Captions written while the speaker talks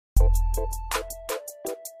Hi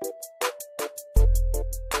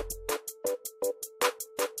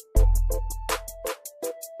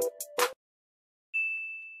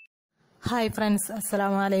friends,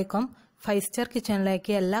 അസ്സലാമു അലൈക്കും. 5 star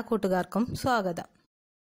കിച്ചണിലേക്ക് എല്ലാ കൂട്ടുകാർക്കും സ്വാഗതം.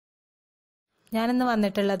 ഞാനിന്ന്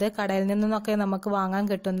വന്നിട്ടുള്ളത് കടയിൽ നിന്നൊക്കെ നമുക്ക് വാങ്ങാൻ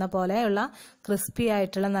കിട്ടുന്ന പോലെയുള്ള ക്രിസ്പി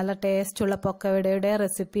ആയിട്ടുള്ള നല്ല ടേസ്റ്റുള്ള പൊക്കവടയുടെ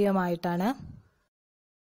റെസിപ്പിയുമായിട്ടാണ്.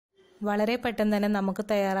 വളരെ പെട്ടെന്ന് തന്നെ നമുക്ക്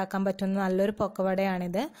തയ്യാറാക്കാൻ പറ്റുന്ന നല്ലൊരു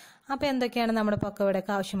പൊക്കവടയാണിത്. അപ്പോൾ എന്തൊക്കെയാണ് നമ്മുടെ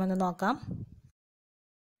പൊക്കവടയ്ക്ക് ആവശ്യമെന്ന് നോക്കാം.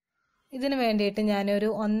 ഇതിനു വേണ്ടിയിട്ട് ഞാനൊരു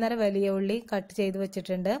 1.5 വലിയ ഉള്ളി കട്ട് ചെയ്ത്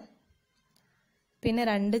വെച്ചിട്ടുണ്ട്. പിന്നെ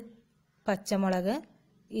 2 പച്ചമുളക്,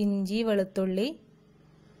 ഇഞ്ചി, വെളുത്തുള്ളി,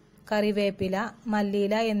 കറിവേപ്പില,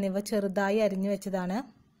 മല്ലിയില എന്നിവ ചെറുതായി അരിഞ്ഞു വെച്ചതാണ്.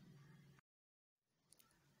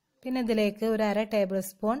 പിന്നെ ഇതിലേക്ക് ഒരു 1/2 ടേബിൾ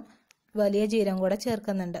സ്പൂൺ വലിയ ജീരകം കൂടെ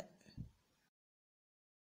ചേർക്കുന്നുണ്ട്.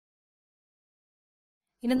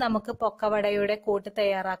 ഇനി നമുക്ക് പൊക്കവടയുടെ കൂട്ട്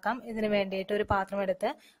തയ്യാറാക്കാം. ഇതിനു വേണ്ടിയിട്ട് ഒരു പാത്രം എടുത്ത്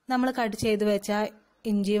നമ്മൾ കട്ട് ചെയ്ത് വെച്ച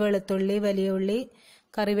ഇഞ്ചി, വെളുത്തുള്ളി, വലിയ ഉള്ളി,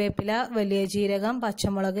 കറിവേപ്പില, വലിയ ജീരകം,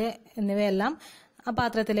 പച്ചമുളക് എന്നിവയെല്ലാം ആ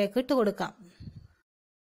പാത്രത്തിലേക്ക് ഇട്ട് കൊടുക്കാം.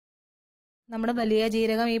 നമ്മുടെ വലിയ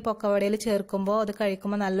ജീരകം ഈ പൊക്കവടയിൽ ചേർക്കുമ്പോൾ അത്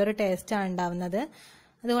കഴിക്കുമ്പോൾ നല്ലൊരു ടേസ്റ്റാണ് ഉണ്ടാവുന്നത്.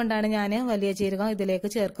 അതുകൊണ്ടാണ് ഞാൻ വലിയ ജീരകം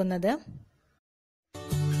ഇതിലേക്ക് ചേർക്കുന്നത്.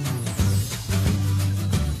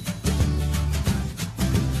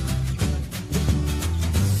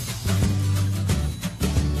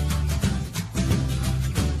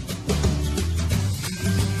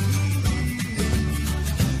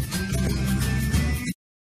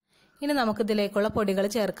 ഇനി നമുക്ക് ഇതിലേക്കുള്ള പൊടികൾ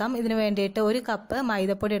ചേർക്കാം. ഇതിനു വേണ്ടിയിട്ട് 1 കപ്പ്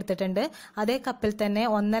മൈദപ്പൊടി എടുത്തിട്ടുണ്ട്. അതേ കപ്പിൽ തന്നെ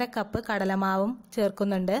 1.5 കപ്പ് കടലമാവും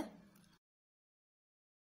ചേർക്കുന്നുണ്ട്.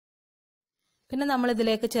 പിന്നെ നമ്മൾ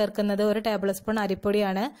ഇതിലേക്ക് ചേർക്കുന്നത് 1 ടേബിൾ സ്പൂൺ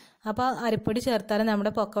അരിപ്പൊടിയാണ്. അപ്പോൾ അരിപ്പൊടി ചേർത്താൽ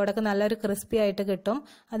നമ്മുടെ പൊക്കവടക്ക് നല്ലൊരു ക്രിസ്പി ആയിട്ട് കിട്ടും.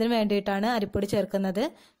 അതിന് വേണ്ടിയിട്ടാണ് അരിപ്പൊടി ചേർക്കുന്നത്.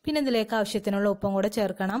 പിന്നെ ഇതിലേക്ക് ആവശ്യത്തിനുള്ള ഉപ്പും കൂടെ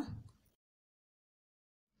ചേർക്കണം.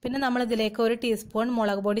 പിന്നെ നമ്മൾ ഇതിലേക്ക് 1 ടീസ്പൂൺ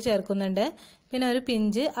മുളക് പൊടി ചേർക്കുന്നുണ്ട്. പിന്നെ ഒരു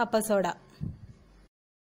പിഞ്ച് അപ്പസോഡ.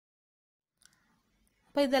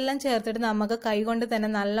 അപ്പോൾ ഇതെല്ലാം ചേർത്തിട്ട് നമുക്ക് കൈകൊണ്ട് തന്നെ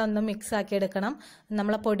നല്ല ഒന്ന് മിക്സ് ആക്കി എടുക്കണം.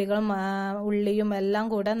 നമ്മളെ പൊടികളും ഉള്ളിയും എല്ലാം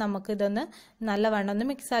കൂടെ നമുക്ക് ഇതൊന്ന് നല്ലവണ്ണം ഒന്ന്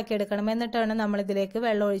മിക്സ് ആക്കി എടുക്കണം. എന്നിട്ടാണ് നമ്മളിതിലേക്ക്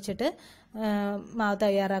വെള്ളം ഒഴിച്ചിട്ട് മാവ്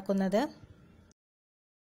തയ്യാറാക്കുന്നത്.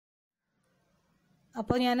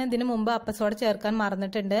 അപ്പോൾ ഞാൻ ഇതിന് മുമ്പ് അപ്പസോഡ ചേർക്കാൻ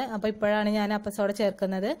മറന്നിട്ടുണ്ട്. അപ്പോൾ ഇപ്പോഴാണ് ഞാൻ അപ്പസോഡ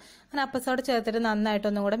ചേർക്കുന്നത്. അങ്ങനെ അപ്പസോഡ ചേർത്തിട്ട്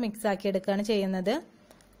നന്നായിട്ടൊന്നും കൂടെ മിക്സ് ആക്കി എടുക്കുകയാണ് ചെയ്യുന്നത്.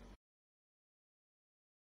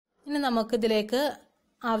 ഇനി നമുക്കിതിലേക്ക്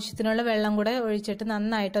ആവശ്യത്തിനുള്ള വെള്ളം കൂടെ ഒഴിച്ചിട്ട്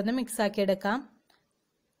നന്നായിട്ടൊന്ന് മിക്സ് ആക്കി എടുക്കാം.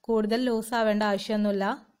 കൂടുതൽ ലൂസ് ആവേണ്ട ആവശ്യമൊന്നുമില്ല.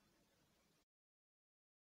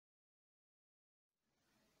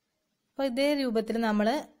 അപ്പോൾ ഇതേ രൂപത്തിൽ നമ്മൾ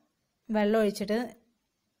വെള്ളം ഒഴിച്ചിട്ട്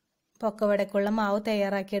പൊക്കവടക്കുള്ള മാവ്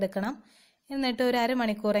തയ്യാറാക്കി എടുക്കണം. എന്നിട്ട് ഒരു 1/2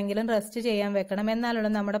 മണിക്കൂറെങ്കിലും റെസ്റ്റ് ചെയ്യാൻ വെക്കണം.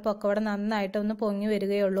 എന്നാലുള്ള നമ്മുടെ പൊക്കവട നന്നായിട്ടൊന്ന് പൊങ്ങി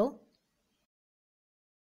വരികയുള്ളൂ.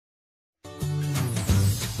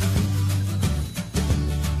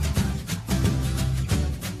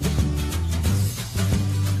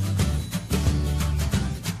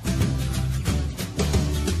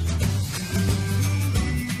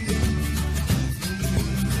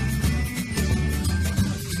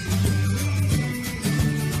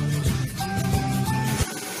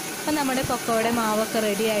 നമ്മുടെ പൊക്കവട മാവൊക്കെ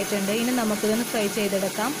റെഡി ആയിട്ടുണ്ട്. ഇനി നമുക്കിതൊന്ന് ഫ്രൈ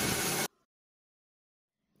ചെയ്തെടുക്കാം.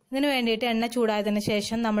 ഇതിനു വേണ്ടിയിട്ട് എണ്ണ ചൂടായതിനു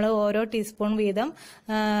ശേഷം നമ്മൾ ഓരോ ടീസ്പൂൺ വീതം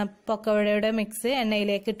പൊക്കവടയുടെ മിക്സ്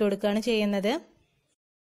എണ്ണയിലേക്ക് ഇട്ട് കൊടുക്കുകയാണ് ചെയ്യുന്നത്.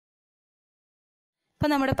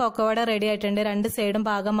 ഇപ്പം നമ്മുടെ പൊക്കവട റെഡി ആയിട്ടുണ്ട്. 2 സൈഡും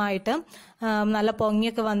ഭാഗമായിട്ട് നല്ല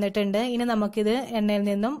പൊങ്ങിയൊക്കെ വന്നിട്ടുണ്ട്. ഇനി നമുക്കിത് എണ്ണയിൽ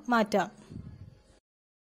നിന്നും മാറ്റാം.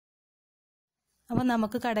 അപ്പോൾ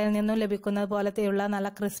നമുക്ക് കടയിൽ നിന്നും ലഭിക്കുന്നത് പോലത്തെയുള്ള നല്ല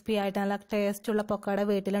ക്രിസ്പി ആയിട്ട് നല്ല ടേസ്റ്റുള്ള പൊക്കവട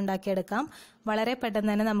വീട്ടിലുണ്ടാക്കിയെടുക്കാം. വളരെ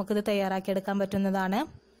പെട്ടെന്ന് തന്നെ നമുക്കിത് തയ്യാറാക്കിയെടുക്കാൻ പറ്റുന്നതാണ്.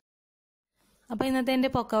 അപ്പോൾ ഇന്നത്തെ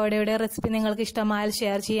എൻ്റെ പൊക്കവടയുടെ റെസിപ്പി നിങ്ങൾക്ക് ഇഷ്ടമായാൽ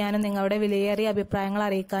ഷെയർ ചെയ്യാനും നിങ്ങളുടെ വിലയേറിയ അഭിപ്രായങ്ങൾ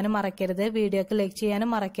അറിയിക്കാനും മറക്കരുത്. വീഡിയോക്ക് ലൈക്ക്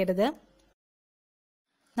ചെയ്യാനും മറക്കരുത്.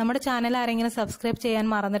 നമ്മുടെ ചാനൽ ആരെങ്കിലും സബ്സ്ക്രൈബ് ചെയ്യാൻ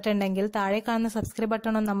മറന്നിട്ടുണ്ടെങ്കിൽ താഴെ കാണുന്ന സബ്സ്ക്രൈബ്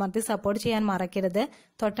ബട്ടൺ ഒന്ന് അമർത്തി സപ്പോർട്ട് ചെയ്യാൻ മറക്കരുത്.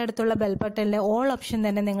 തൊട്ടടുത്തുള്ള ബെൽ ബട്ടണിലെ ഓൾ ഓപ്ഷൻ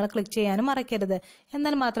തന്നെ നിങ്ങൾ ക്ലിക്ക് ചെയ്യാനും മറക്കരുത്.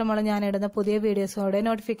 എന്നാൽ മാത്രമേ ഞാൻ ഇടുന്ന പുതിയ വീഡിയോസുകളുടെ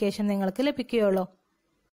നോട്ടിഫിക്കേഷൻ നിങ്ങൾക്ക് ലഭിക്കുകയുള്ളൂ.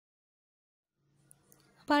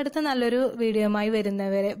 അപ്പോൾ അടുത്ത നല്ലൊരു വീഡിയോയുമായി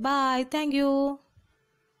വരുന്നവരെ ബൈ. Thank you.